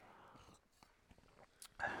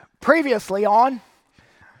Previously on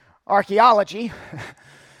archaeology,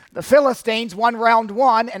 the Philistines won round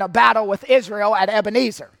one in a battle with Israel at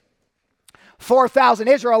Ebenezer. 4,000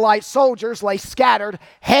 Israelite soldiers lay scattered,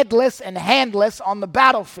 headless and handless on the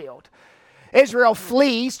battlefield. Israel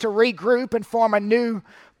flees to regroup and form a new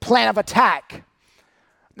plan of attack.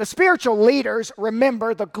 The spiritual leaders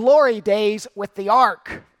remember the glory days with the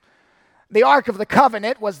ark. The Ark of the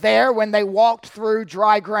Covenant was there when they walked through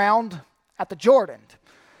dry ground at the Jordan.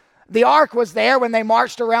 The ark was there when they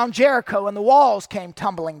marched around Jericho and the walls came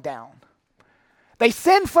tumbling down. They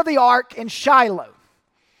send for the ark in Shiloh.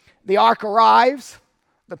 The ark arrives.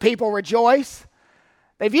 The people rejoice.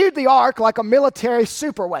 They viewed the ark like a military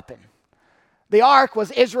superweapon. The ark was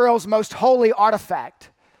Israel's most holy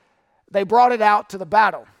artifact. They brought it out to the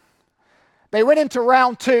battle. They went into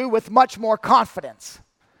round two with much more confidence.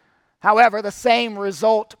 However, the same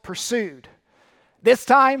result pursued. This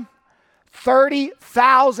time,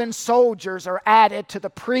 30,000 soldiers are added to the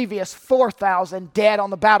previous 4,000 dead on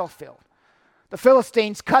the battlefield. The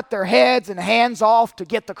Philistines cut their heads and hands off to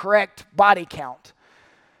get the correct body count.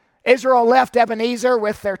 Israel left Ebenezer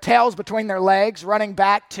with their tails between their legs, running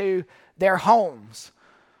back to their homes.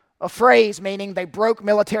 A phrase meaning they broke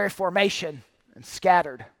military formation and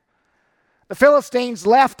scattered. The Philistines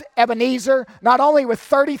left Ebenezer not only with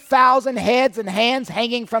 30,000 heads and hands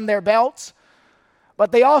hanging from their belts,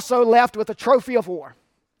 but they also left with a trophy of war,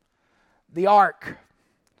 the ark.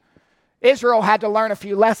 Israel had to learn a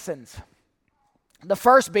few lessons. The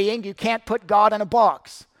first being, you can't put God in a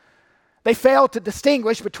box. They failed to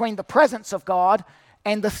distinguish between the presence of God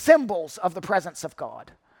and the symbols of the presence of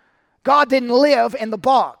God. God didn't live in the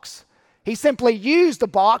box. He simply used the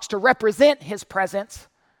box to represent his presence,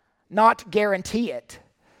 not guarantee it.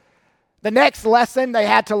 The next lesson they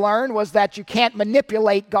had to learn was that you can't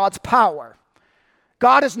manipulate God's power.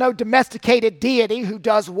 God is no domesticated deity who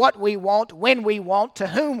does what we want, when we want, to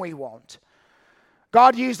whom we want.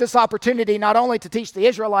 God used this opportunity not only to teach the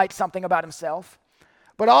Israelites something about himself,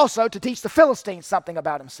 but also to teach the Philistines something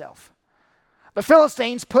about himself. The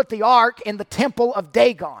Philistines put the ark in the temple of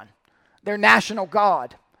Dagon, their national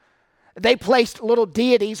god. They placed little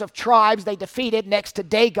deities of tribes they defeated next to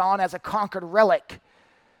Dagon as a conquered relic.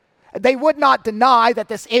 They would not deny that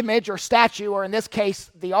this image or statue, or in this case,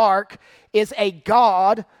 the ark, is a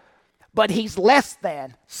god, but he's less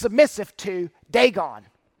than, submissive to Dagon.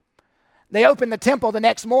 They opened the temple the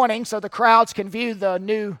next morning so the crowds can view the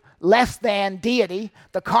new less than deity,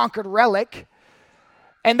 the conquered relic,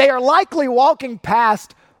 and they are likely walking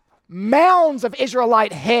past mounds of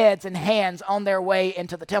Israelite heads and hands on their way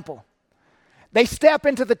into the temple. They step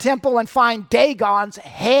into the temple and find Dagon's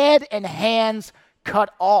head and hands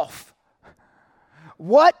cut off.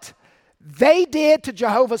 What they did to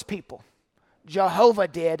Jehovah's people, Jehovah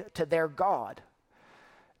did to their God.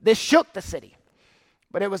 This shook the city,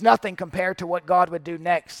 but it was nothing compared to what God would do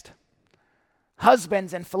next.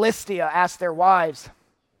 Husbands in Philistia asked their wives,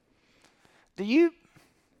 Do you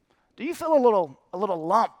feel a little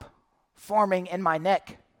lump forming in my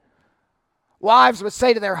neck? Wives would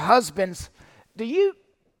say to their husbands, Do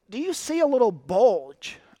you see a little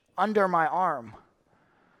bulge under my arm?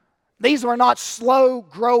 These were not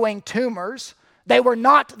slow-growing tumors. They were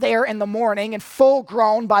not there in the morning and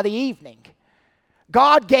full-grown by the evening.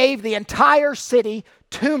 God gave the entire city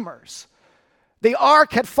tumors. The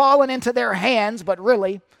ark had fallen into their hands, but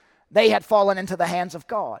really, they had fallen into the hands of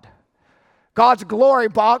God. God's glory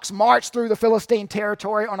box marched through the Philistine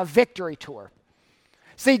territory on a victory tour.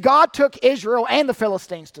 See, God took Israel and the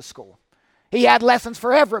Philistines to school. He had lessons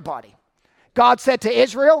for everybody. God said to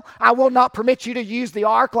Israel, I will not permit you to use the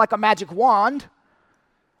ark like a magic wand,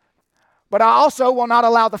 but I also will not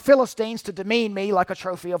allow the Philistines to demean me like a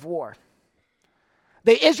trophy of war.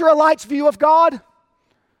 The Israelites' view of God,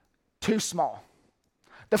 too small.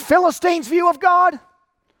 The Philistines' view of God,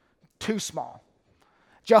 too small.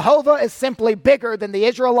 Jehovah is simply bigger than the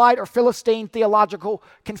Israelite or Philistine theological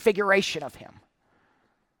configuration of him.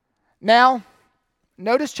 Now,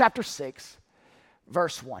 notice chapter 6,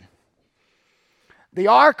 verse 1. The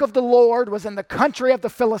ark of the Lord was in the country of the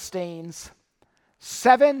Philistines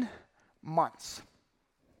 7 months.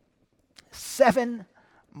 7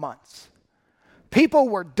 months. People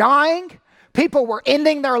were dying. People were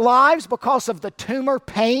ending their lives because of the tumor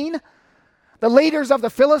pain. The leaders of the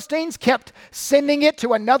Philistines kept sending it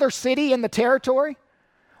to another city in the territory.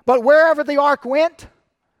 But wherever the ark went,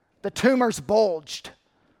 the tumors bulged.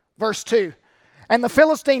 Verse 2. And the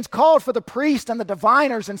Philistines called for the priests and the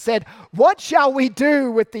diviners and said, What shall we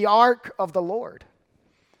do with the ark of the Lord?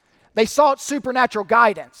 They sought supernatural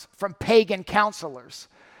guidance from pagan counselors.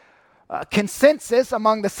 consensus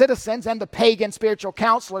among the citizens and the pagan spiritual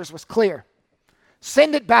counselors was clear.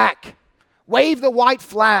 Send it back. Wave the white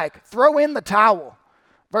flag. Throw in the towel.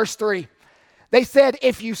 Verse 3. They said,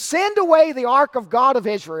 if you send away the ark of God of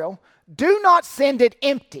Israel, do not send it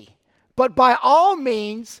empty, but by all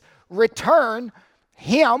means return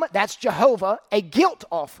him, that's Jehovah, a guilt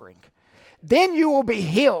offering. Then you will be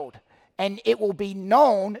healed, and it will be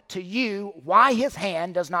known to you why his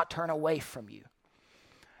hand does not turn away from you.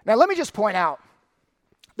 Now let me just point out,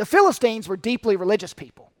 the Philistines were deeply religious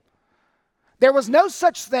people. There was no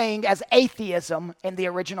such thing as atheism in the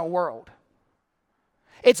original world.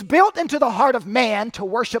 It's built into the heart of man to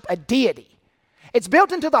worship a deity. It's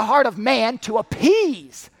built into the heart of man to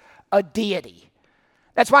appease a deity.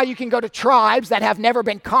 That's why you can go to tribes that have never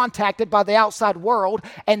been contacted by the outside world,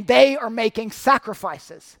 and they are making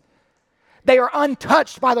sacrifices. They are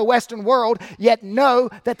untouched by the Western world, yet know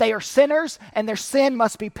that they are sinners and their sin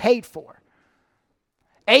must be paid for.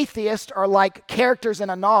 Atheists are like characters in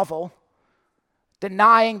a novel,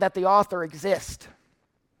 denying that the author exists.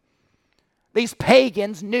 These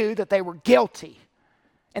pagans knew that they were guilty,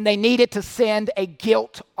 and they needed to send a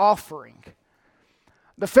guilt offering.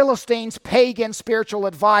 The Philistines' pagan spiritual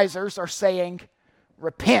advisors are saying,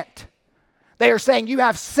 repent. They are saying you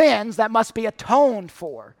have sins that must be atoned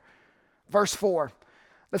for. Verse 4,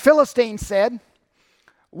 the Philistines said,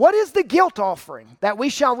 what is the guilt offering that we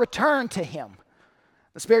shall return to him?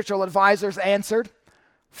 The spiritual advisors answered,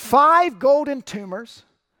 5 golden tumors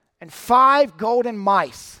and 5 golden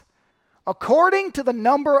mice, according to the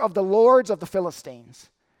number of the lords of the Philistines.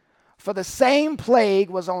 For the same plague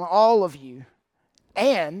was on all of you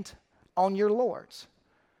and on your lords.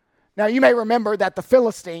 Now you may remember that the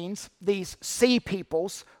Philistines, these sea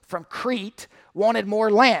peoples from Crete, wanted more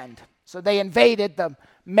land. So they invaded the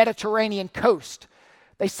Mediterranean coast.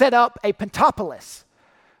 They set up a Pentapolis,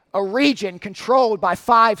 a region controlled by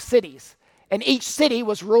 5 cities, and each city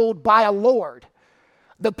was ruled by a lord.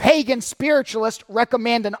 The pagan spiritualists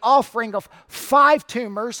recommend an offering of 5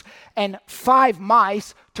 tumors and 5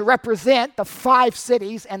 mice to represent the 5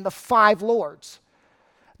 cities and the 5 lords.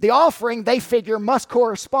 The offering, they figure, must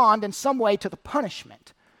correspond in some way to the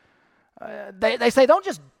punishment. They say, don't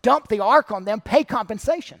just dump the ark on them, pay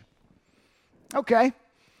compensation. Okay,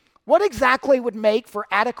 what exactly would make for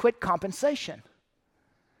adequate compensation?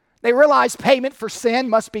 They realize payment for sin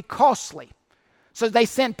must be costly, so they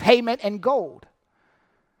send payment in gold.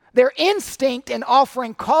 Their instinct in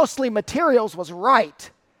offering costly materials was right,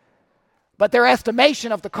 but their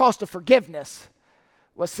estimation of the cost of forgiveness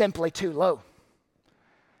was simply too low.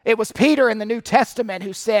 It was Peter in the New Testament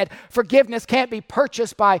who said, forgiveness can't be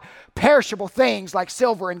purchased by perishable things like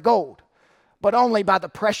silver and gold, but only by the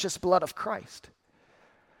precious blood of Christ.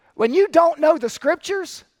 When you don't know the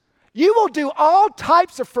scriptures, you will do all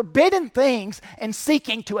types of forbidden things in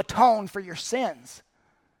seeking to atone for your sins.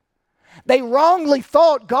 They wrongly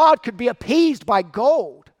thought God could be appeased by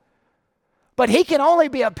gold, but he can only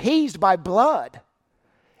be appeased by blood.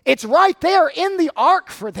 It's right there in the ark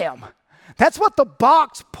for them. That's what the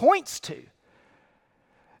box points to.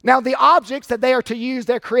 Now, the objects that they are to use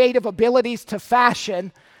their creative abilities to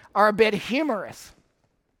fashion are a bit humorous.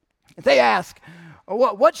 They ask,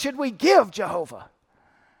 what should we give Jehovah?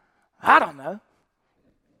 I don't know.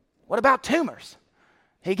 What about tumors?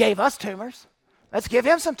 He gave us tumors. Let's give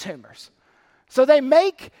him some tumors. So they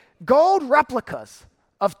make gold replicas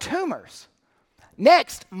of tumors.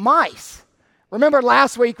 Next, mice. Remember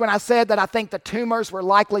last week when I said that I think the tumors were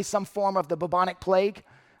likely some form of the bubonic plague?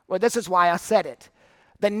 Well, this is why I said it.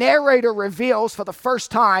 The narrator reveals for the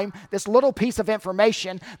first time this little piece of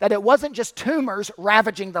information that it wasn't just tumors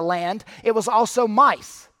ravaging the land, it was also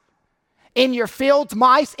mice. In your fields,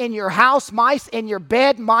 mice. In your house, mice. In your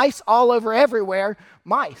bed, mice. All over everywhere,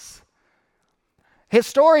 mice.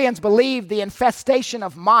 Historians believe the infestation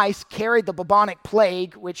of mice carried the bubonic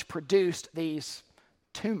plague, which produced these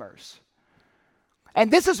tumors. And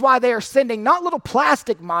this is why they are sending not little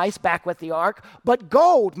plastic mice back with the ark, but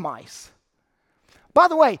gold mice. By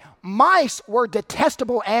the way, mice were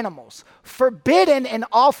detestable animals, forbidden in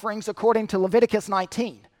offerings according to Leviticus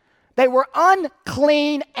 19. They were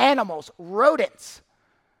unclean animals, rodents.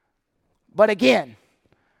 But again,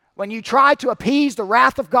 when you try to appease the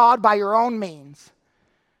wrath of God by your own means,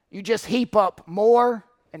 you just heap up more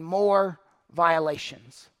and more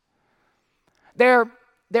violations. Their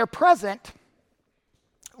present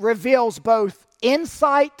reveals both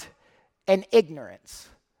insight and ignorance.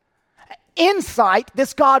 Insight,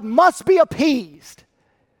 this God must be appeased.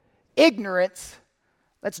 Ignorance,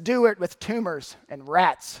 let's do it with tumors and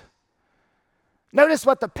rats. Notice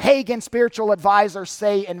what the pagan spiritual advisors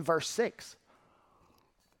say in verse 6.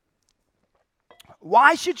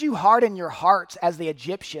 Why should you harden your hearts as the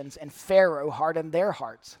Egyptians and Pharaoh hardened their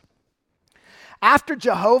hearts? After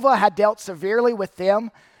Jehovah had dealt severely with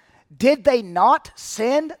them, did they not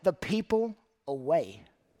send the people away?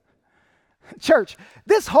 Church,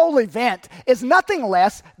 this whole event is nothing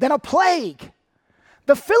less than a plague.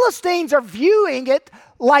 The Philistines are viewing it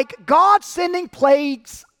like God sending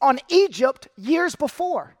plagues on Egypt years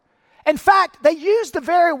before. In fact, they use the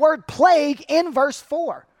very word plague in verse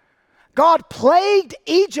 4. God plagued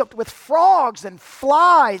Egypt with frogs and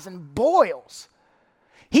flies and boils.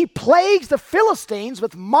 He plagues the Philistines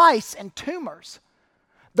with mice and tumors.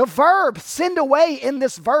 The verb send away in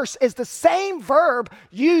this verse is the same verb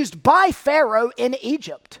used by Pharaoh in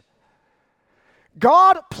Egypt.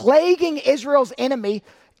 God plaguing Israel's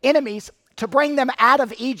enemies to bring them out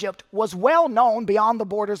of Egypt was well known beyond the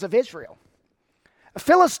borders of Israel.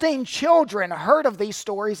 Philistine children heard of these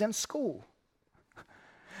stories in school.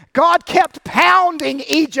 God kept pounding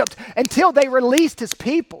Egypt until they released his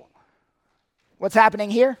people. What's happening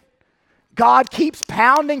here? God keeps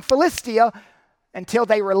pounding Philistia until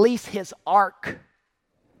they release his ark.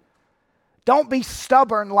 Don't be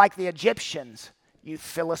stubborn like the Egyptians, you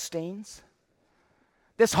Philistines.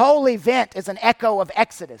 This whole event is an echo of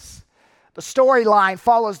Exodus. The storyline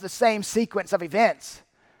follows the same sequence of events.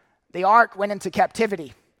 The ark went into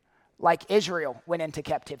captivity, like Israel went into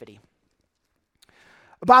captivity.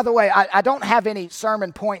 By the way, I don't have any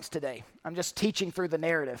sermon points today. I'm just teaching through the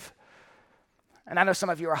narrative. And I know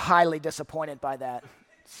some of you are highly disappointed by that.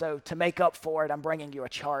 So to make up for it, I'm bringing you a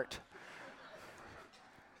chart.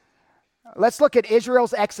 Let's look at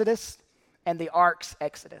Israel's exodus and the ark's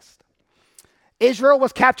exodus. Israel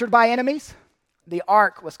was captured by enemies. The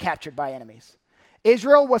ark was captured by enemies.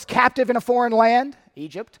 Israel was captive in a foreign land,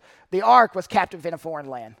 Egypt. The ark was captive in a foreign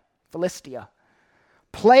land, Philistia.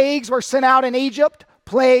 Plagues were sent out in Egypt.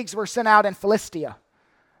 Plagues were sent out in Philistia.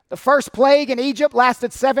 The first plague in Egypt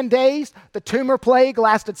lasted 7 days. The tumor plague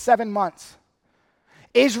lasted 7 months.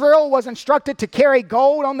 Israel was instructed to carry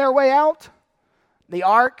gold on their way out. The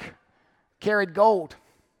ark carried gold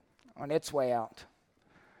on its way out.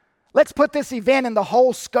 Let's put this event in the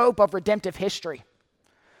whole scope of redemptive history.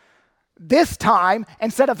 This time,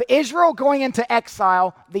 instead of Israel going into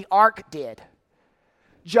exile, the ark did.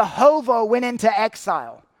 Jehovah went into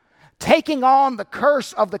exile, taking on the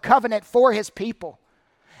curse of the covenant for his people.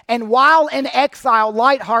 And while in exile,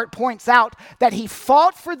 Lightheart points out that he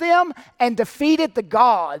fought for them and defeated the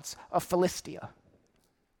gods of Philistia.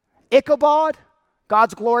 Ichabod,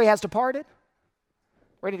 God's glory has departed.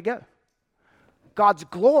 Ready to go. God's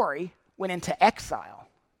glory went into exile.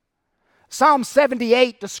 Psalm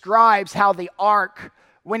 78 describes how the ark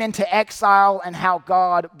went into exile and how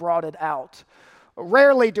God brought it out.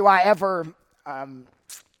 Rarely do I ever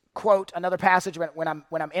quote another passage when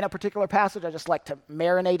I'm in a particular passage. I just like to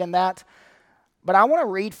marinate in that. But I want to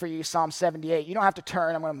read for you Psalm 78. You don't have to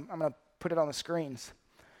turn. I'm going to put it on the screens.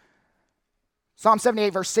 Psalm 78,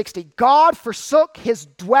 verse 60. God forsook his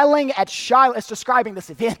dwelling at Shiloh. It's describing this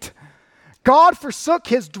event. God forsook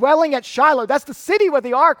his dwelling at Shiloh. That's the city where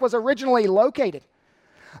the ark was originally located.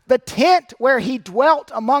 The tent where he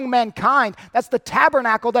dwelt among mankind. That's the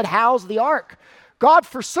tabernacle that housed the ark. God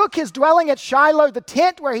forsook his dwelling at Shiloh, the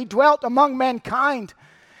tent where he dwelt among mankind,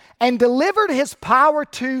 and delivered his power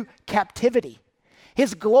to captivity,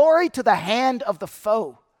 his glory to the hand of the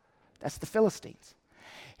foe. That's the Philistines.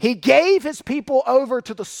 He gave his people over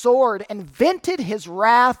to the sword and vented his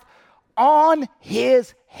wrath on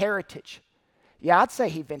his heritage. Yeah, I'd say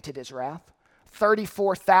he vented his wrath.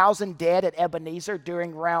 34,000 dead at Ebenezer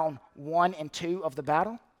during round 1 and 2 of the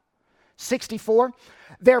battle. 64,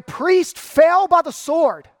 their priest fell by the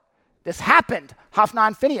sword. This happened, Hophni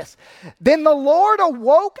and Phinehas. Then the Lord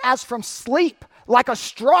awoke as from sleep, like a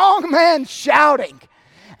strong man shouting.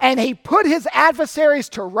 And he put his adversaries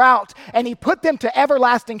to rout, and he put them to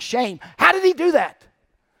everlasting shame. How did he do that?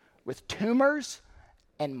 With tumors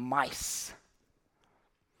and mice.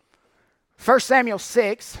 1 Samuel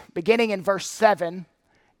 6, beginning in verse 7,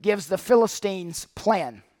 gives the Philistines'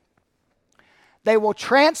 plan. They will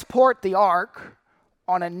transport the ark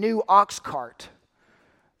on a new ox cart.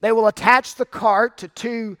 They will attach the cart to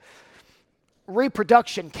 2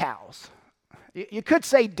 reproduction cows. You could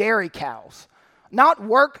say dairy cows. Not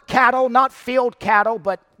work cattle, not field cattle,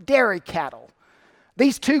 but dairy cattle.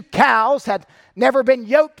 These 2 cows had never been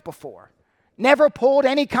yoked before, never pulled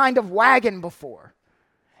any kind of wagon before.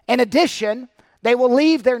 In addition, they will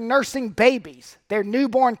leave their nursing babies, their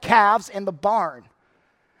newborn calves, in the barn.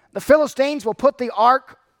 The Philistines will put the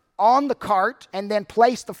ark on the cart and then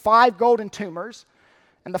place the 5 golden tumors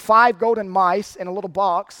and the 5 golden mice in a little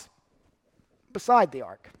box beside the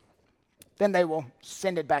ark. Then they will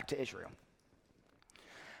send it back to Israel.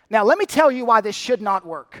 Now, let me tell you why this should not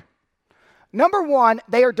work. Number one,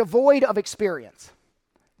 they are devoid of experience.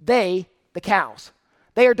 The cows.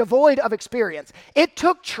 They are devoid of experience. It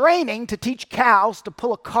took training to teach cows to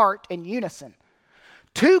pull a cart in unison.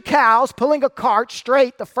 2 cows pulling a cart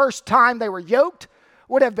straight the first time they were yoked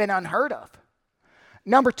would have been unheard of.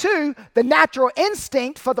 Number 2, the natural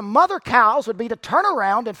instinct for the mother cows would be to turn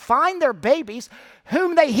around and find their babies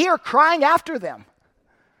whom they hear crying after them.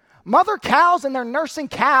 Mother cows and their nursing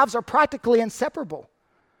calves are practically inseparable.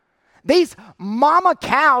 These mama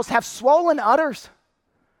cows have swollen udders.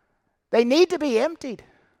 They need to be emptied.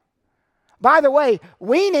 By the way,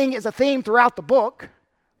 weaning is a theme throughout the book.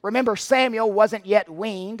 Remember, Samuel wasn't yet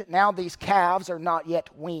weaned. Now these calves are not yet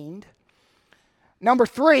weaned. Number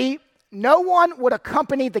 3, no one would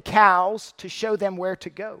accompany the cows to show them where to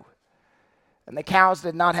go. And the cows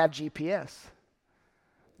did not have GPS.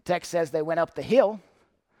 The text says they went up the hill.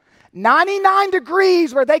 99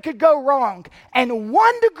 degrees where they could go wrong, and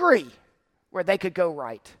 1 degree where they could go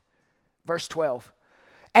right. Verse 12.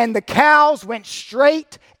 And the cows went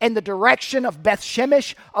straight in the direction of Beth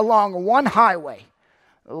Shemesh along one highway,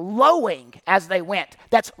 lowing as they went.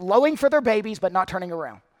 That's lowing for their babies, but not turning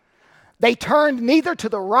around. They turned neither to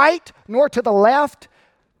the right nor to the left.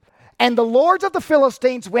 And the lords of the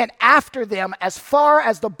Philistines went after them as far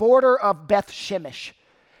as the border of Beth Shemesh,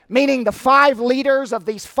 meaning the 5 leaders of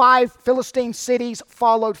these 5 Philistine cities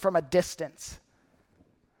followed from a distance.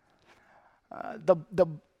 The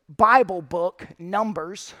Bible book,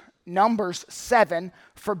 Numbers 7,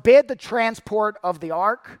 forbid the transport of the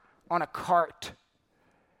ark on a cart.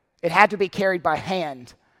 It had to be carried by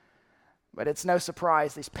hand. But it's no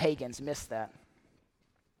surprise these pagans missed that.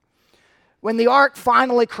 When the ark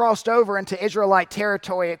finally crossed over into Israelite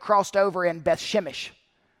territory, it crossed over in Beth Shemesh,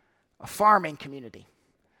 a farming community.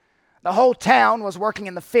 The whole town was working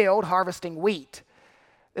in the field harvesting wheat.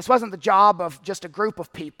 This wasn't the job of just a group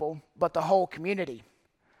of people, but the whole community.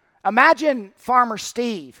 Imagine Farmer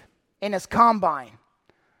Steve in his combine,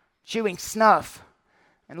 chewing snuff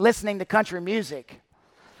and listening to country music.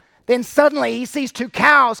 Then suddenly he sees 2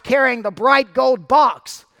 cows carrying the bright gold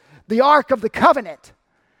box, the Ark of the Covenant.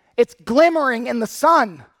 It's glimmering in the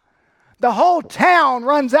sun. The whole town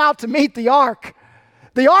runs out to meet the ark.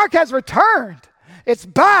 The ark has returned. It's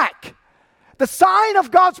back. The sign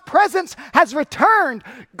of God's presence has returned.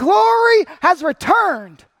 Glory has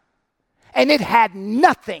returned. And it had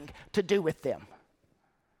nothing to do with them.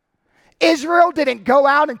 Israel didn't go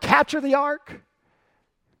out and capture the ark.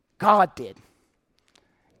 God did.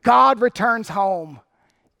 God returns home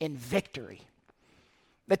in victory.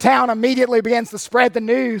 The town immediately begins to spread the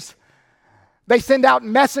news. They send out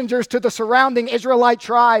messengers to the surrounding Israelite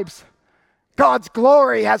tribes. God's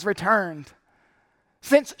glory has returned.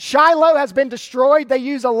 Since Shiloh has been destroyed, they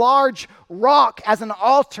use a large rock as an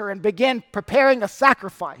altar and begin preparing a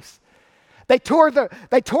sacrifice. They tore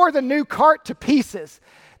the new cart to pieces,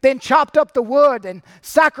 then chopped up the wood and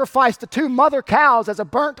sacrificed the 2 mother cows as a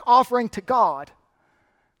burnt offering to God.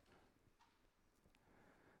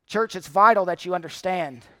 Church, it's vital that you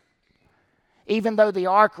understand. Even though the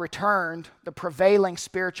ark returned, the prevailing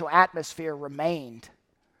spiritual atmosphere remained.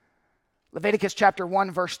 Leviticus chapter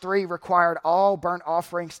 1 verse 3 required all burnt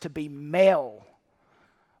offerings to be male.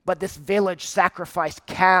 But this village sacrificed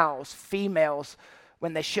cows, females,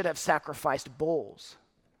 when they should have sacrificed bulls.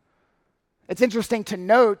 It's interesting to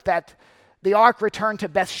note that the ark returned to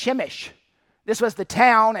Beth Shemesh. This was the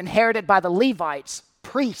town inherited by the Levites,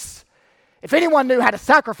 priests. If anyone knew how to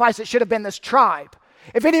sacrifice, it should have been this tribe.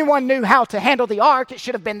 If anyone knew how to handle the ark, it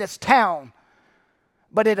should have been this town.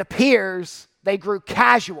 But it appears they grew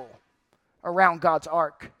casual around God's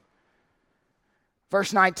ark.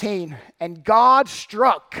 Verse 19, and God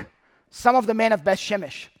struck some of the men of Beth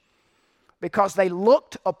Shemesh because they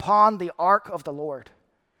looked upon the ark of the Lord.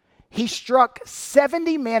 He struck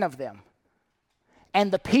 70 men of them,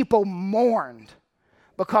 and the people mourned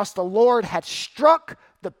because the Lord had struck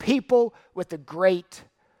the people with a great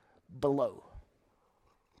blow.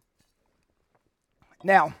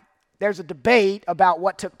 Now, there's a debate about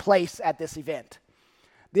what took place at this event.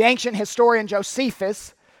 The ancient historian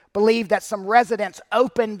Josephus believed that some residents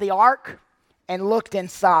opened the ark and looked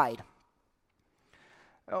inside.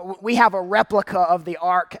 We have a replica of the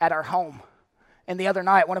ark at our home. And the other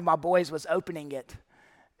night, one of my boys was opening it.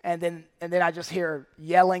 And then I just hear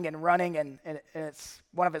yelling and running, and it's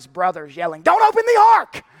one of his brothers yelling, "Don't open the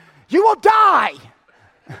ark! You will die!"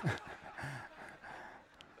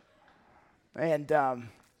 And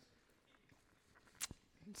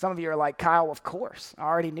some of you are like, "Kyle, of course. I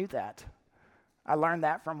already knew that. I learned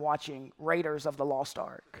that from watching Raiders of the Lost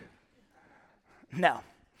Ark." No.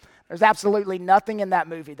 There's absolutely nothing in that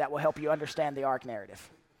movie that will help you understand the ark narrative.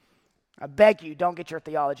 I beg you, don't get your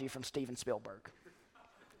theology from Steven Spielberg.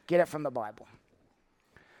 Get it from the Bible.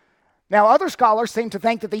 Now, other scholars seem to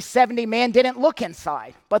think that these 70 men didn't look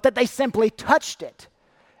inside, but that they simply touched it.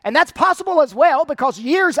 And that's possible as well, because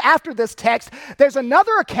years after this text, there's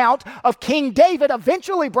another account of King David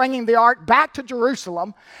eventually bringing the ark back to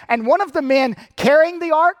Jerusalem. And one of the men carrying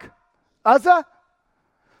the ark, Uzzah,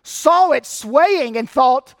 saw it swaying and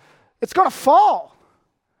thought, it's going to fall.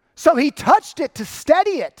 So he touched it to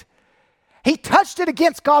steady it. He touched it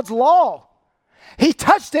against God's law. He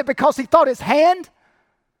touched it because he thought his hand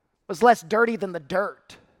was less dirty than the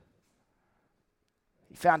dirt.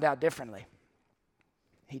 He found out differently.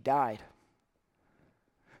 He died.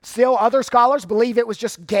 Still, other scholars believe it was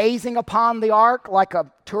just gazing upon the ark like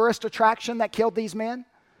a tourist attraction that killed these men.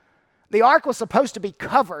 The ark was supposed to be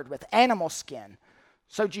covered with animal skin,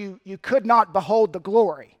 so you could not behold the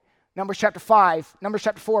glory. Numbers chapter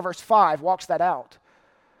 4, verse 5 walks that out.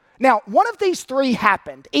 Now, one of these three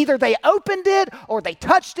happened. Either they opened it, or they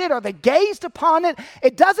touched it, or they gazed upon it.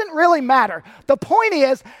 It doesn't really matter. The point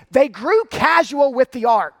is, they grew casual with the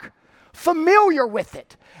ark, familiar with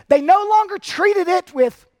it. They no longer treated it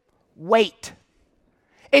with weight.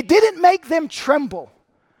 It didn't make them tremble.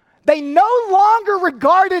 They no longer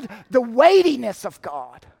regarded the weightiness of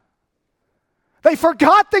God. They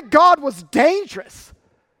forgot that God was dangerous,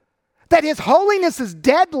 that His holiness is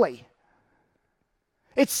deadly.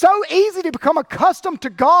 It's so easy to become accustomed to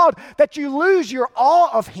God that you lose your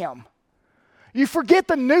awe of Him. You forget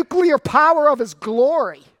the nuclear power of His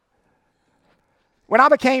glory. When I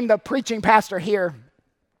became the preaching pastor here,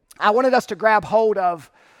 I wanted us to grab hold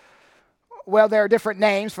of, well, there are different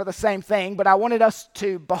names for the same thing, but I wanted us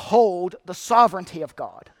to behold the sovereignty of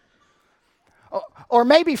God. Or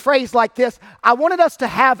maybe phrased like this, I wanted us to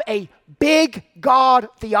have a big God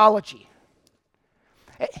theology.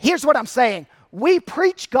 Here's what I'm saying. We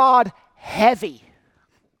preach God heavy.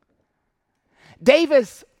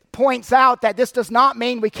 Davis points out that this does not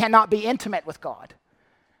mean we cannot be intimate with God.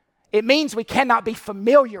 It means we cannot be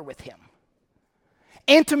familiar with Him.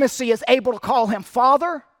 Intimacy is able to call Him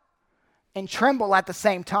Father and tremble at the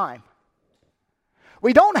same time.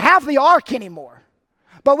 We don't have the ark anymore,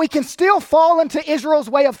 but we can still fall into Israel's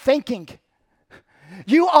way of thinking.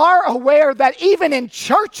 You are aware that even in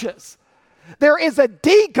churches, there is a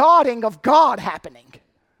de-godding of God happening.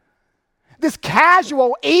 This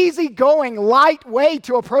casual, easygoing, light way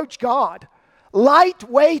to approach God, light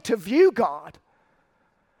way to view God.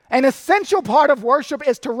 An essential part of worship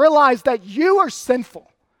is to realize that you are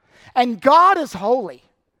sinful and God is holy.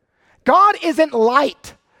 God isn't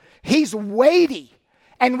light, He's weighty,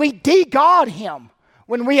 and we de-God Him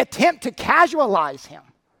when we attempt to casualize Him.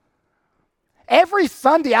 Every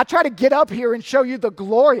Sunday, I try to get up here and show you the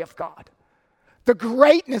glory of God, the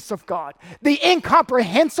greatness of God, the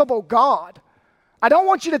incomprehensible God. I don't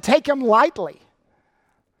want you to take Him lightly.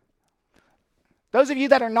 Those of you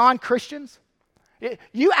that are non-Christians,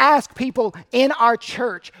 you ask people in our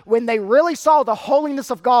church when they really saw the holiness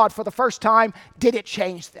of God for the first time, did it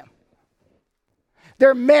change them?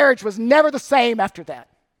 Their marriage was never the same after that.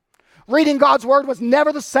 Reading God's Word was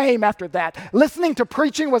never the same after that. Listening to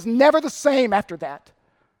preaching was never the same after that.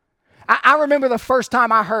 I remember the first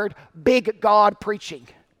time I heard big God preaching.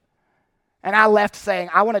 And I left saying,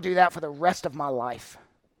 I want to do that for the rest of my life.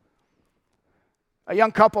 A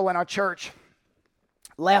young couple in our church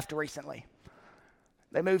left recently.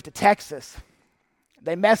 They moved to Texas.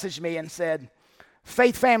 They messaged me and said,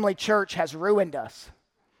 Faith Family Church has ruined us.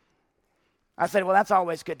 I said, well, that's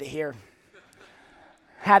always good to hear.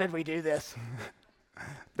 How did we do this?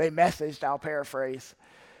 They messaged, I'll paraphrase.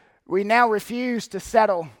 We now refuse to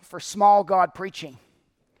settle for small God preaching.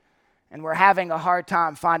 And we're having a hard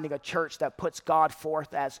time finding a church that puts God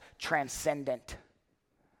forth as transcendent.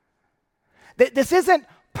 This isn't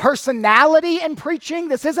personality in preaching.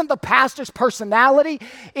 This isn't the pastor's personality.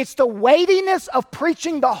 It's the weightiness of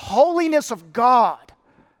preaching the holiness of God.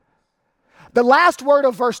 The last word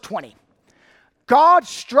of verse 20. God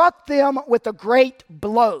struck them with a great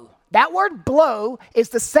blow. That word blow is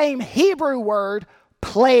the same Hebrew word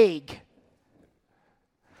plague.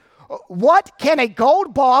 What can a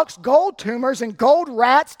gold box, gold tumors, and gold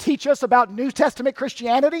rats teach us about New Testament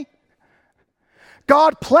Christianity?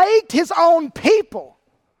 God plagued His own people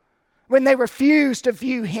when they refused to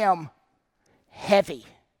view Him heavy.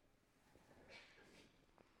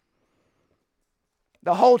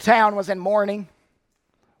 The whole town was in mourning,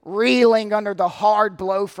 reeling under the hard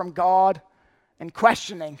blow from God and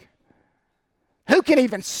questioning, who can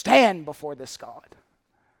even stand before this God?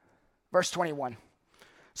 Verse 21.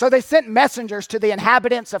 So they sent messengers to the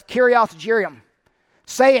inhabitants of Kiriath Jearim,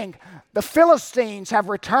 saying, "The Philistines have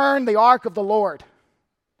returned the ark of the Lord.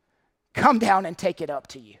 Come down and take it up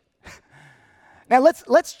to you." Now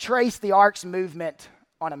let's trace the ark's movement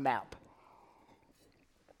on a map.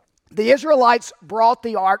 The Israelites brought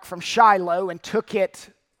the ark from Shiloh and took it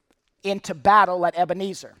into battle at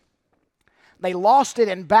Ebenezer. They lost it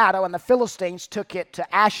in battle, and the Philistines took it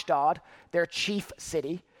to Ashdod, their chief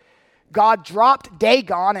city. God dropped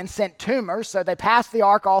Dagon and sent tumors, so they passed the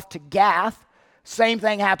ark off to Gath. Same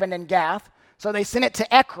thing happened in Gath. So they sent it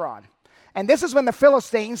to Ekron. And this is when the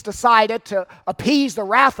Philistines decided to appease the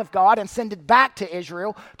wrath of God and send it back to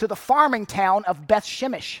Israel, to the farming town of Beth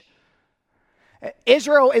Shemesh.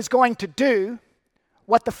 Israel is going to do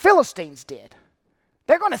what the Philistines did.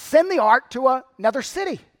 They're going to send the ark to another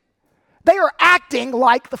city. They are acting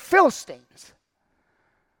like the Philistines.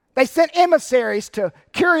 They sent emissaries to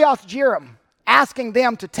Kiriath Jearim, asking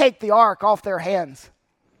them to take the ark off their hands.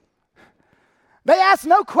 They asked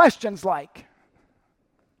no questions like,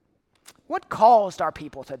 what caused our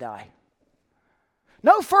people to die?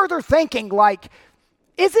 No further thinking like,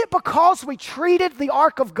 is it because we treated the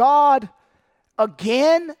ark of God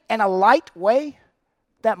again in a light way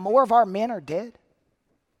that more of our men are dead?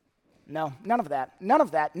 No, none of that. None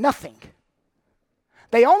of that. Nothing.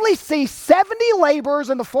 They only see 70 laborers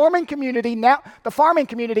in the farming community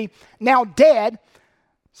now dead,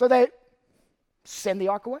 so they send the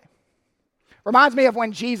ark away. Reminds me of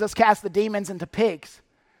when Jesus cast the demons into pigs.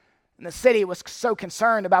 And the city was so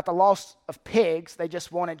concerned about the loss of pigs, they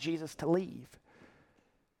just wanted Jesus to leave.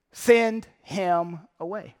 Send him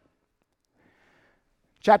away.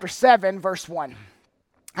 Chapter 7, verse 1.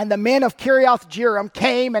 And the men of Kiriath Jearim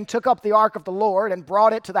came and took up the ark of the Lord and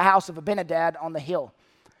brought it to the house of Abinadab on the hill.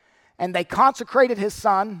 And they consecrated his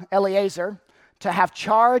son, Eleazar, to have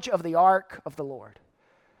charge of the ark of the Lord.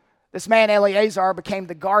 This man, Eleazar, became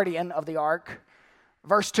the guardian of the ark.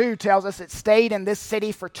 Verse 2 tells us it stayed in this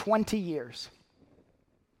city for 20 years.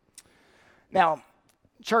 Now,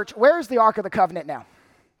 church, where is the Ark of the Covenant now?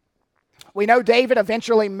 We know David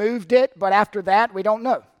eventually moved it, but after that, we don't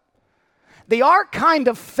know. The ark kind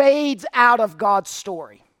of fades out of God's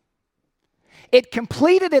story. It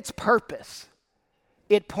completed its purpose.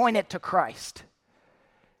 It pointed to Christ.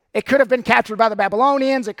 It could have been captured by the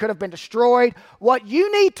Babylonians. It could have been destroyed. What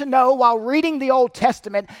you need to know while reading the Old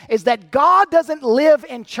Testament is that God doesn't live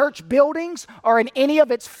in church buildings or in any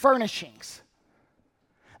of its furnishings.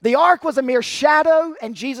 The ark was a mere shadow,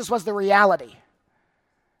 and Jesus was the reality.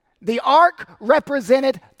 The ark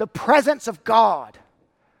represented the presence of God.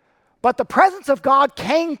 But the presence of God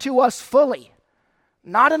came to us fully,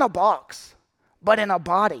 not in a box, but in a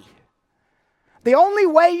body. The only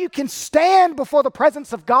way you can stand before the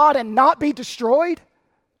presence of God and not be destroyed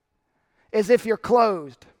is if you're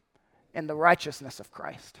clothed in the righteousness of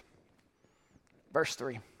Christ. Verse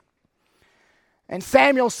 3. And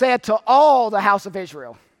Samuel said to all the house of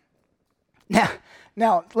Israel.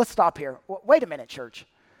 Now let's stop here. Wait a minute, church.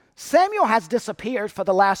 Samuel has disappeared for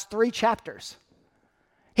the last 3 chapters.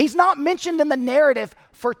 He's not mentioned in the narrative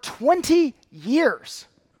for 20 years.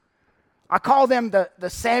 I call them the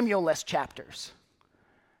Samuel-less chapters.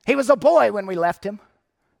 He was a boy when we left him.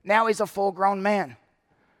 Now he's a full-grown man.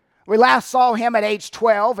 We last saw him at age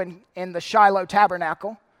 12 in the Shiloh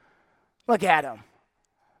tabernacle. Look at him,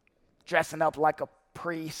 dressing up like a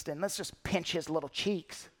priest, and let's just pinch his little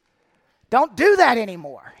cheeks. Don't do that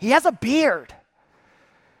anymore. He has a beard.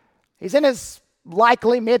 He's in his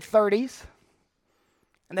likely mid-30s.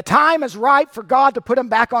 And the time is right for God to put him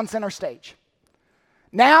back on center stage.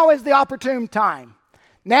 Now is the opportune time.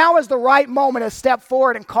 Now is the right moment to step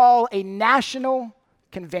forward and call a national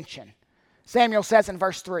convention. Samuel says in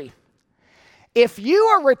verse 3, if you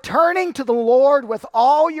are returning to the Lord with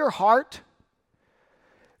all your heart,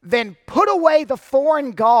 then put away the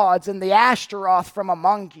foreign gods and the Ashtaroth from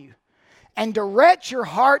among you, and direct your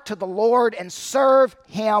heart to the Lord and serve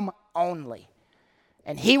him only,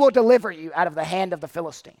 and he will deliver you out of the hand of the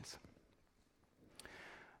Philistines.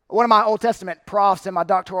 One of my Old Testament profs in my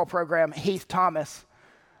doctoral program, Heath Thomas,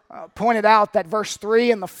 pointed out that verse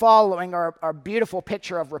 3 and the following are a beautiful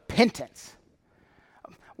picture of repentance.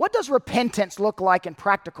 What does repentance look like in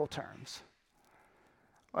practical terms?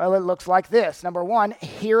 Well, it looks like this. Number 1,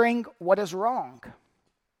 hearing what is wrong.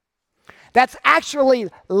 That's actually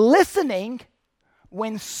listening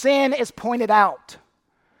when sin is pointed out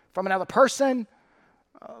from another person,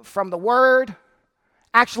 from the word.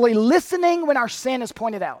 Actually listening when our sin is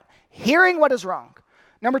pointed out. Hearing what is wrong.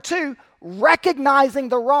 Number 2, recognizing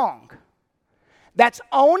the wrong. That's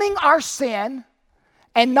owning our sin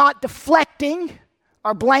and not deflecting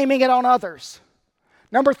or blaming it on others.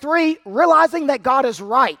 Number 3, realizing that God is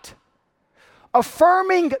right.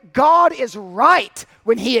 Affirming God is right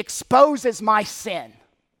when he exposes my sin.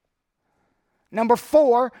 Number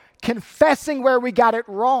 4, confessing where we got it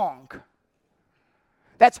wrong.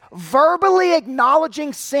 That's verbally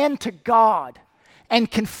acknowledging sin to God and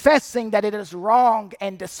confessing that it is wrong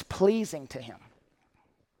and displeasing to him.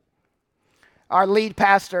 Our lead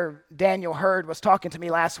pastor, Daniel Hurd, was talking to me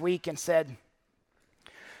last week and said,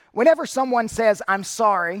 whenever someone says, I'm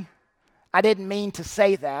sorry, I didn't mean to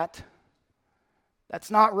say that, that's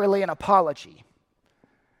not really an apology.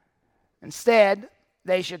 Instead,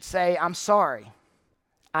 they should say, I'm sorry,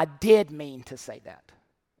 I did mean to say that.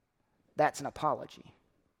 That's an apology.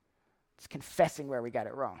 It's confessing where we got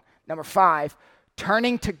it wrong. Number 5,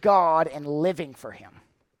 turning to God and living for him.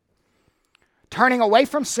 Turning away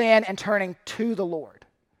from sin and turning to the Lord.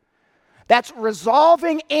 That's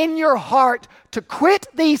resolving in your heart to quit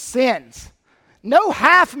these sins. No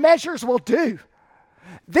half measures will do.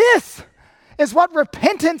 This is what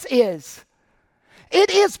repentance is. It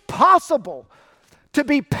is possible to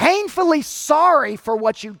be painfully sorry for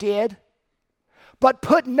what you did, but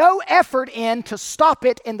put no effort in to stop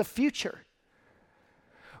it in the future.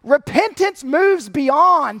 Repentance moves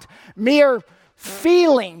beyond mere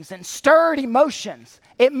feelings and stirred emotions.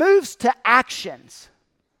 It moves to actions.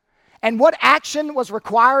 And what action was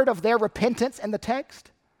required of their repentance in the text?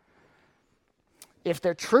 If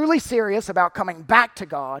they're truly serious about coming back to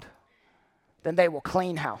God, then they will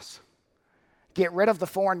clean house. Get rid of the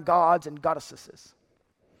foreign gods and goddesses.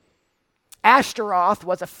 Ashtaroth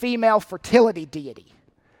was a female fertility deity,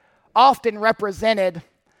 often represented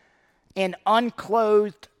in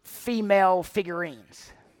unclothed female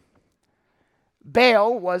figurines.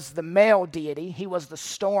 Baal was the male deity. He was the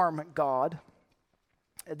storm god.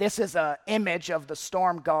 This is an image of the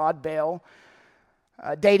storm god, Baal,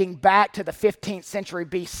 dating back to the 15th century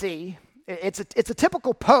BC. It's a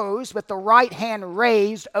typical pose with the right hand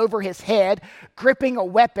raised over his head, gripping a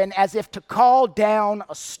weapon as if to call down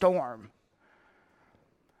a storm.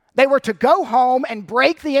 They were to go home and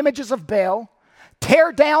break the images of Baal,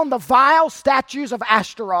 tear down the vile statues of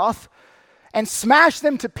Ashtaroth, and smash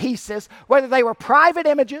them to pieces, whether they were private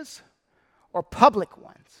images or public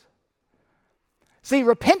ones. See,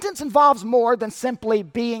 repentance involves more than simply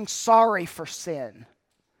being sorry for sin.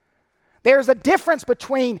 There's a difference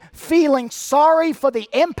between feeling sorry for the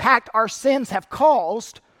impact our sins have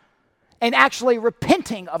caused and actually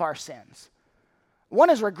repenting of our sins. One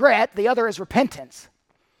is regret, the other is repentance.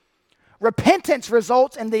 Repentance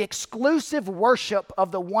results in the exclusive worship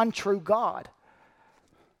of the one true God.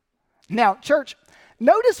 Now, church,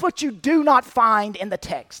 notice what you do not find in the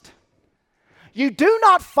text. You do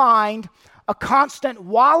not find a constant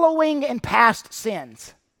wallowing in past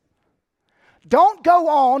sins. Don't go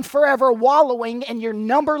on forever wallowing in your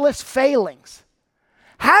numberless failings.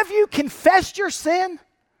 Have you confessed your sin?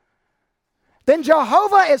 Then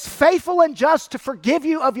Jehovah is faithful and just to forgive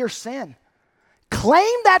you of your sin.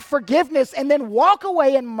 Claim that forgiveness and then walk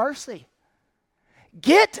away in mercy.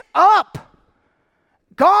 Get up.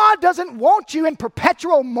 God doesn't want you in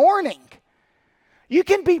perpetual mourning. You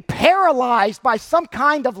can be paralyzed by some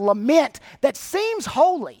kind of lament that seems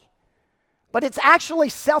holy, but it's actually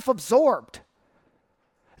self-absorbed.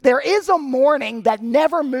 There is a mourning that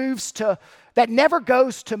never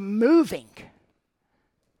goes to moving.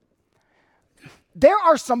 There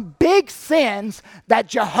are some big sins that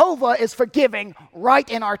Jehovah is forgiving right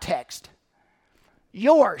in our text.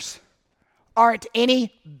 Yours aren't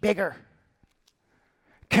any bigger.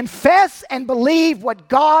 Confess and believe what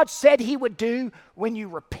God said he would do when you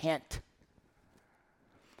repent.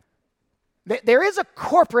 There is a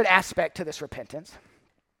corporate aspect to this repentance.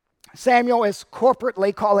 Samuel is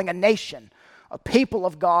corporately calling a nation, a people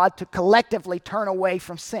of God, to collectively turn away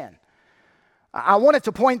from sin. I wanted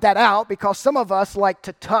to point that out because some of us like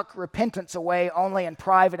to tuck repentance away only in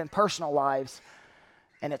private and personal lives,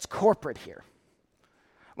 and it's corporate here.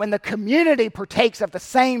 When the community partakes of the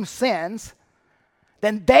same sins,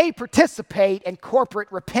 then they participate in corporate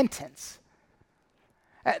repentance.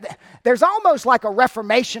 There's almost like a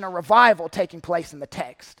reformation or revival taking place in the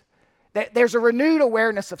text. There's a renewed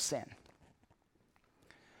awareness of sin.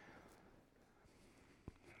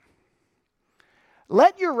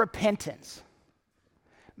 Let your repentance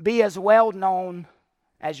be as well known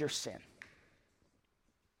as your sin.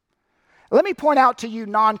 Let me point out to you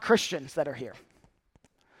non-Christians that are here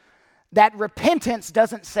that repentance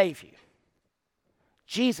doesn't save you.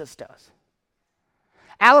 Jesus does.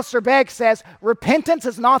 Alistair Begg says, repentance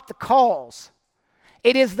is not the cause.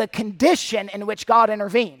 It is the condition in which God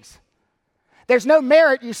intervenes. There's no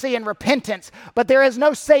merit, you see, in repentance, but there is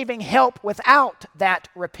no saving help without that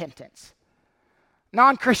repentance.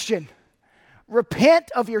 Non-Christian,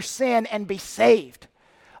 repent of your sin and be saved.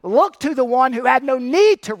 Look to the one who had no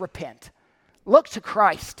need to repent. Look to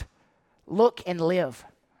Christ. Look and live.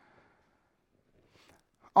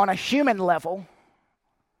 On a human level,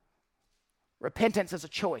 repentance is a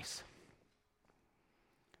choice.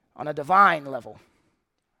 On a divine level,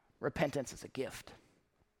 repentance is a gift.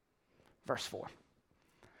 Verse 4.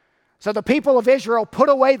 So the people of Israel put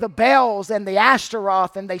away the Baals and the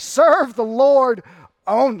Ashtaroth, and they served the Lord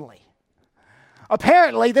only.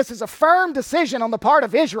 Apparently, this is a firm decision on the part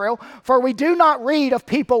of Israel, for we do not read of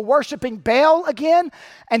people worshiping Baal again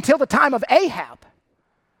until the time of Ahab.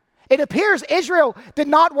 It appears Israel did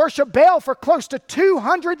not worship Baal for close to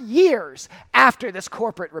 200 years after this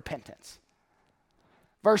corporate repentance.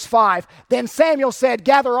 Verse 5, then Samuel said,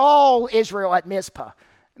 gather all Israel at Mizpah.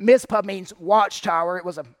 Mizpah means watchtower. It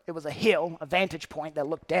was a hill, a vantage point that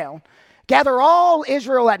looked down. Gather all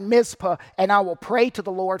Israel at Mizpah, and I will pray to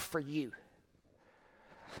the Lord for you.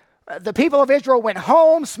 The people of Israel went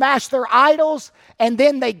home, smashed their idols, and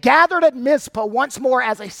then they gathered at Mizpah once more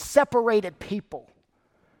as a separated people.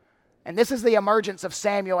 And this is the emergence of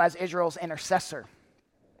Samuel as Israel's intercessor.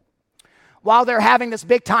 While they're having this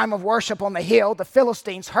big time of worship on the hill, the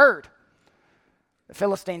Philistines heard. The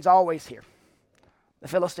Philistines always hear. The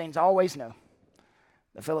Philistines always know.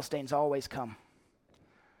 The Philistines always come.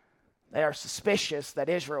 They are suspicious that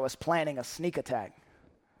Israel is planning a sneak attack.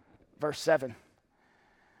 Verse 7.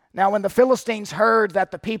 Now when the Philistines heard that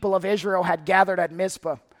the people of Israel had gathered at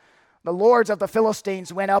Mizpah, the lords of the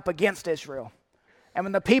Philistines went up against Israel. And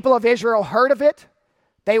when the people of Israel heard of it,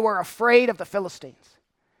 they were afraid of the Philistines.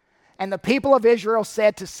 And the people of Israel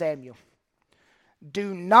said to Samuel,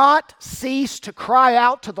 do not cease to cry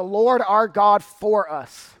out to the Lord our God for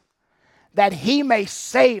us, that he may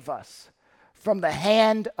save us from the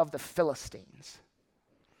hand of the Philistines.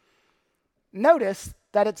 Notice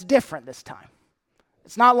that it's different this time.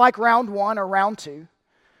 It's not like round 1 or round 2.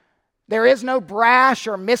 There is no brash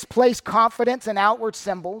or misplaced confidence in outward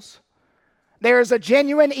symbols. There is a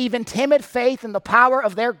genuine, even timid faith in the power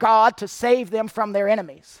of their God to save them from their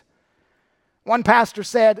enemies. One pastor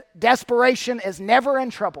said, desperation is never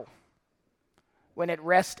in trouble when it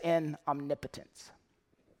rests in omnipotence.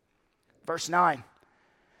 Verse 9,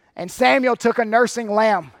 and Samuel took a nursing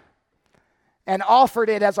lamb and offered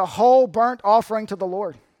it as a whole burnt offering to the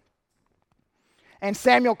Lord. And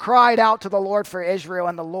Samuel cried out to the Lord for Israel,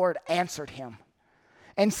 and the Lord answered him.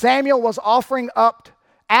 And as Samuel was offering up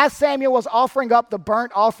the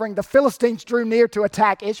burnt offering, the Philistines drew near to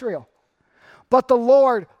attack Israel. But the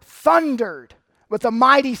Lord thundered with a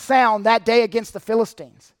mighty sound that day against the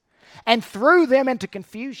Philistines and threw them into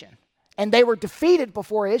confusion, and they were defeated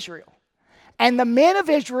before Israel. And the men of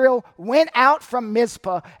Israel went out from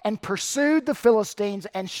Mizpah and pursued the Philistines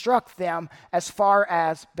and struck them as far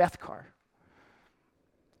as Bethkar.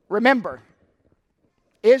 Remember,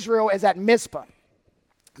 Israel is at Mizpah,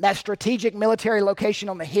 that strategic military location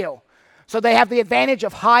on the hill. So they have the advantage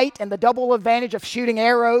of height and the double advantage of shooting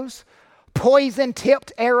arrows,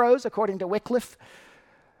 poison-tipped arrows, according to Wycliffe.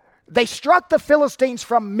 They struck the Philistines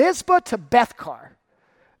from Mizpah to Bethkar.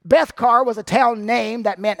 Bethkar was a town name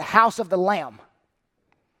that meant house of the lamb.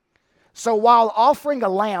 So while offering a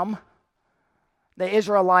lamb, the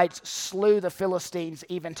Israelites slew the Philistines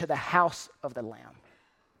even to the house of the lamb.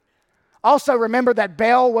 Also remember that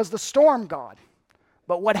Baal was the storm god.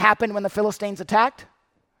 But what happened when the Philistines attacked?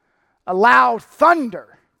 A loud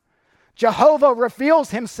thunder. Jehovah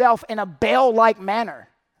reveals himself in a Baal-like manner.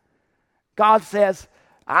 God says,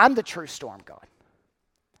 I'm the true storm god.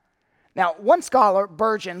 Now, one scholar,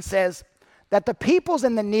 Burgeon, says that the peoples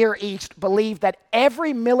in the Near East believe that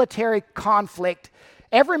every military combat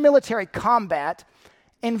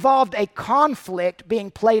involved a conflict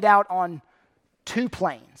being played out on 2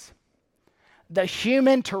 planes: the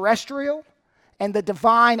human terrestrial and the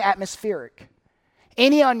divine atmospheric.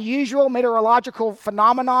 Any unusual meteorological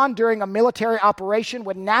phenomenon during a military operation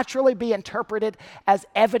would naturally be interpreted as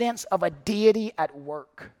evidence of a deity at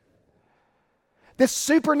work. This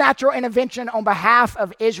supernatural intervention on behalf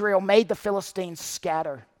of Israel made the Philistines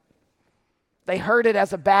scatter. They heard it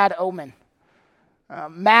as a bad omen.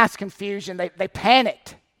 Mass confusion. They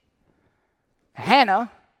panicked. Hannah,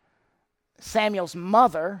 Samuel's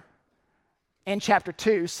mother, in chapter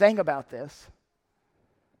 2, sang about this.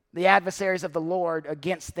 The adversaries of the Lord,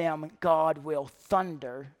 against them God will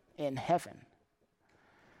thunder in heaven.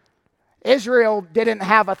 Israel didn't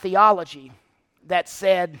have a theology that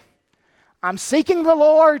said, I'm seeking the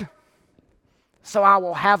Lord, so I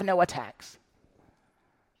will have no attacks.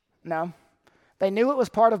 No. They knew it was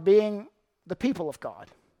part of being the people of God.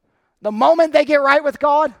 The moment they get right with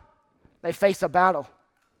God, they face a battle.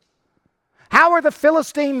 How are the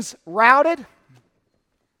Philistines routed?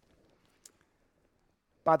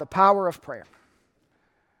 By the power of prayer.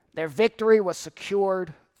 Their victory was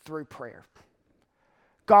secured through prayer.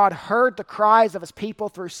 God heard the cries of his people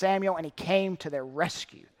through Samuel, and he came to their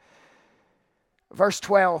rescue. Verse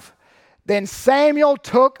 12, then Samuel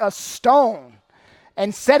took a stone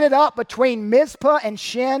and set it up between Mizpah and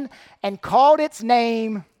Shin and called its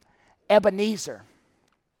name Ebenezer.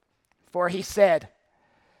 For he said,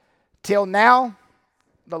 till now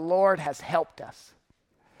the Lord has helped us.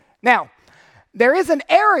 Now, there is an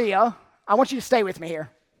area, I want you to stay with me here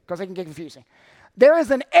because it can get confusing. There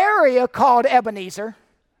is an area called Ebenezer,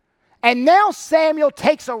 and now Samuel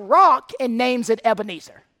takes a rock and names it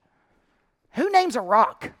Ebenezer. Who names a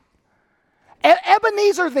rock?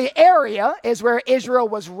 Ebenezer, the area, is where Israel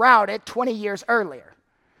was routed 20 years earlier.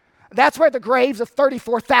 That's where the graves of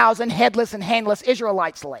 34,000 headless and handless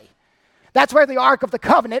Israelites lay. That's where the Ark of the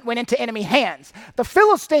Covenant went into enemy hands. The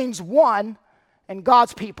Philistines won, and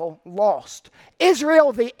God's people lost.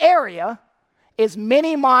 Israel, the area, is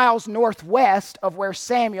many miles northwest of where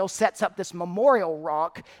Samuel sets up this memorial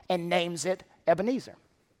rock and names it Ebenezer.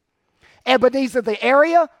 Ebenezer, the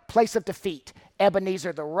area, place of defeat.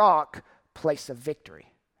 Ebenezer, the rock, place of victory.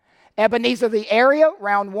 Ebenezer, the area,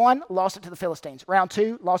 round 1, lost it to the Philistines. Round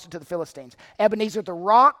 2, lost it to the Philistines. Ebenezer, the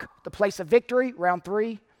rock, the place of victory. Round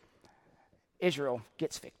 3, Israel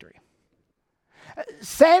gets victory.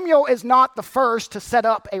 Samuel is not the first to set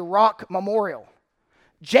up a rock memorial.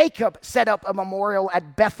 Jacob set up a memorial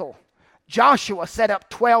at Bethel. Joshua set up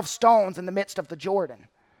 12 stones in the midst of the Jordan.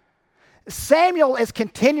 Samuel is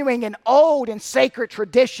continuing an old and sacred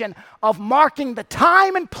tradition of marking the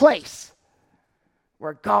time and place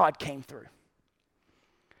where God came through.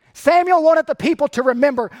 Samuel wanted the people to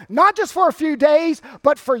remember, not just for a few days,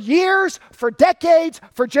 but for years, for decades,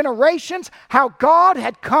 for generations, how God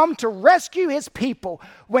had come to rescue his people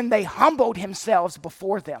when they humbled themselves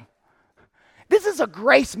before them. This is a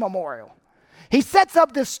grace memorial. He sets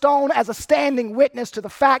up this stone as a standing witness to the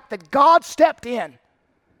fact that God stepped in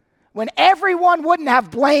when everyone wouldn't have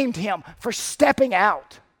blamed him for stepping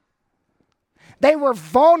out. They were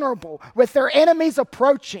vulnerable with their enemies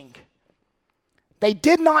approaching. They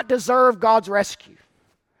did not deserve God's rescue,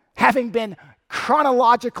 having been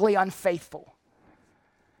chronologically unfaithful.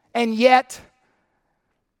 And yet,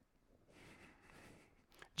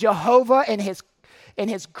 Jehovah in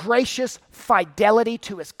his gracious fidelity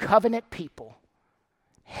to his covenant people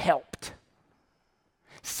helped.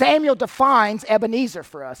 Samuel defines Ebenezer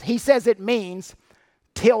for us. He says it means,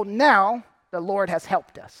 till now the Lord has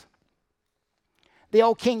helped us. The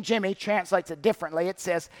old King Jimmy translates it differently. It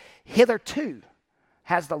says, hitherto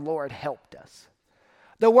has the Lord helped us.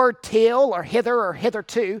 The word till or hither or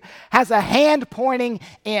hitherto has a hand pointing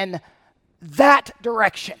in that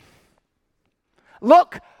direction.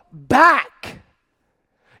 Look back.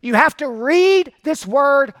 You have to read this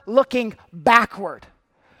word looking backward.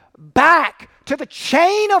 Back to the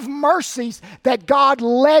chain of mercies that God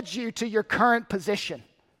led you to your current position.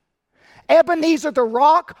 Ebenezer the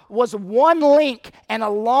rock was one link in a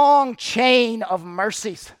long chain of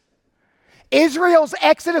mercies. Israel's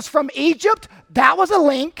exodus from Egypt, that was a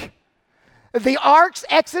link. The ark's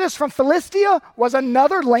exodus from Philistia was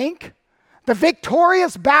another link. The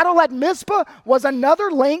victorious battle at Mizpah was another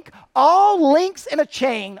link. All links in a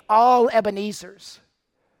chain, all Ebenezers.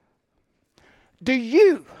 Do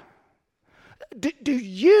you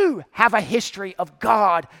have a history of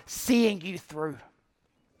God seeing you through?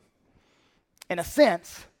 In a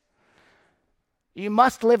sense, you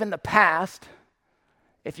must live in the past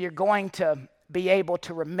if you're going to be able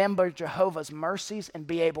to remember Jehovah's mercies and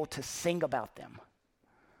be able to sing about them.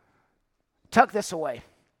 Tuck this away.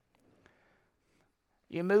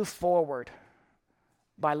 You move forward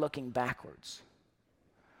by looking backwards.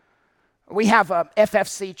 We have a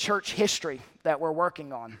FFC church history that we're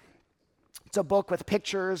working on. It's a book with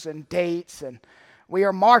pictures and dates, and we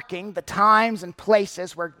are marking the times and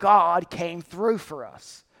places where God came through for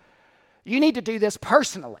us. You need to do this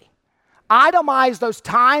personally. Itemize those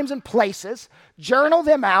times and places, journal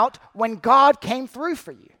them out when God came through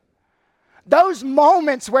for you. Those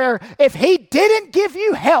moments where if he didn't give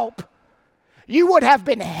you help, you would have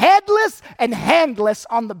been headless and handless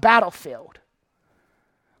on the battlefield.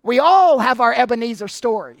 We all have our Ebenezer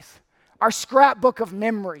stories, our scrapbook of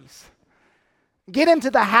memories. Get into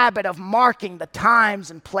the habit of marking the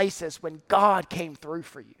times and places when God came through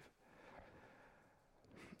for you.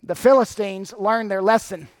 The Philistines learned their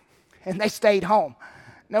lesson and they stayed home.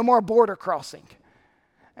 No more border crossing.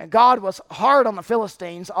 And God was hard on the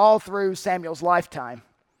Philistines all through Samuel's lifetime.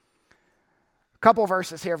 A couple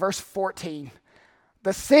verses here, verse 14.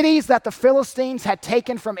 The cities that the Philistines had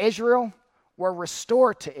taken from Israel were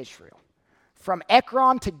restored to Israel. From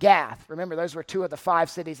Ekron to Gath. Remember, those were 2 of the 5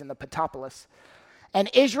 cities in the Petopolis. And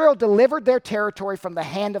Israel delivered their territory from the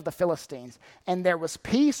hand of the Philistines. And there was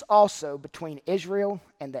peace also between Israel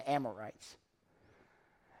and the Amorites.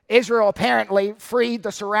 Israel apparently freed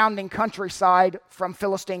the surrounding countryside from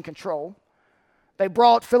Philistine control. They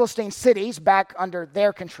brought Philistine cities back under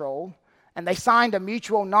their control. And they signed a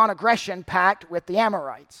mutual non-aggression pact with the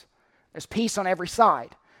Amorites. There's peace on every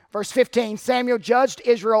side. Verse 15, Samuel judged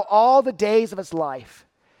Israel all the days of his life.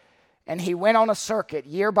 And he went on a circuit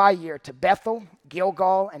year by year to Bethel,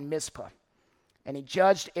 Gilgal, and Mizpah. And he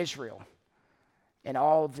judged Israel in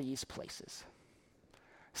all these places.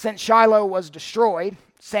 Since Shiloh was destroyed,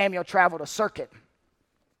 Samuel traveled a circuit.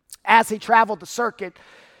 As he traveled the circuit,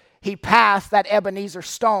 he passed that Ebenezer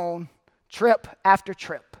stone trip after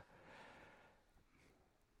trip.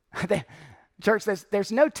 Church,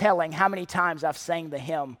 there's no telling how many times I've sang the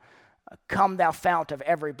hymn, Come Thou Fount of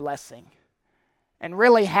Every Blessing, and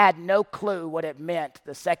really had no clue what it meant,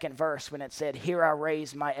 the second verse, when it said, Here I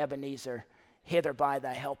raise my Ebenezer, hither by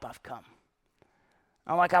thy help I've come.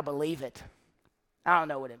 I'm like, I believe it. I don't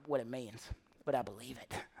know what it means, but I believe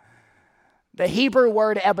it. The Hebrew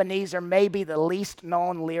word Ebenezer may be the least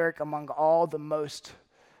known lyric among all the most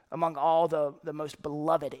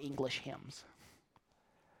beloved English hymns.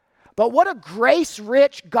 But what a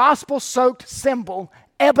grace-rich, gospel-soaked symbol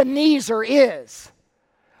Ebenezer is.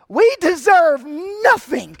 We deserve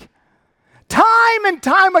nothing. Time and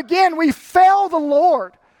time again, we fail the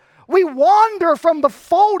Lord. We wander from the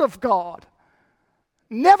fold of God.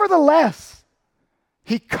 Nevertheless,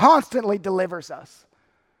 He constantly delivers us.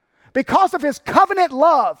 Because of His covenant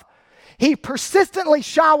love, He persistently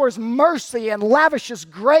showers mercy and lavishes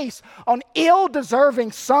grace on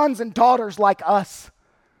ill-deserving sons and daughters like us.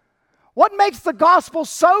 What makes the gospel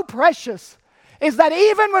so precious is that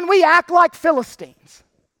even when we act like Philistines,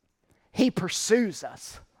 He pursues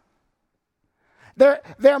us. There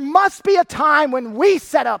must be a time when we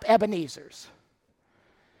set up Ebenezers.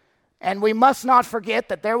 And we must not forget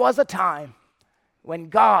that there was a time when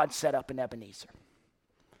God set up an Ebenezer.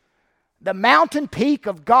 The mountain peak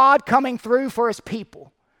of God coming through for His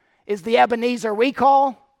people is the Ebenezer we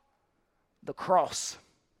call the cross.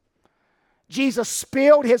 Jesus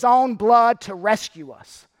spilled His own blood to rescue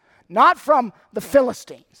us, not from the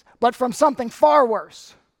Philistines, but from something far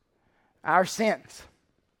worse, our sins.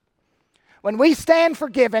 When we stand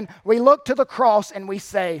forgiven, we look to the cross and we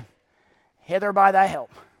say, Hither by thy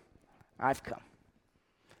help, I've come.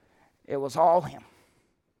 It was all Him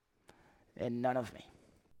and none of me.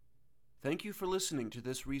 Thank you for listening to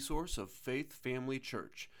this resource of Faith Family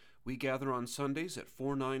Church. We gather on Sundays at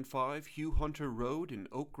 495 Hugh Hunter Road in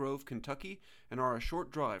Oak Grove, Kentucky, and are a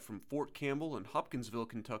short drive from Fort Campbell and Hopkinsville,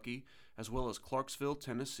 Kentucky, as well as Clarksville,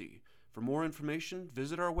 Tennessee. For more information,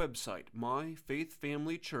 visit our website,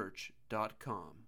 myfaithfamilychurch.com.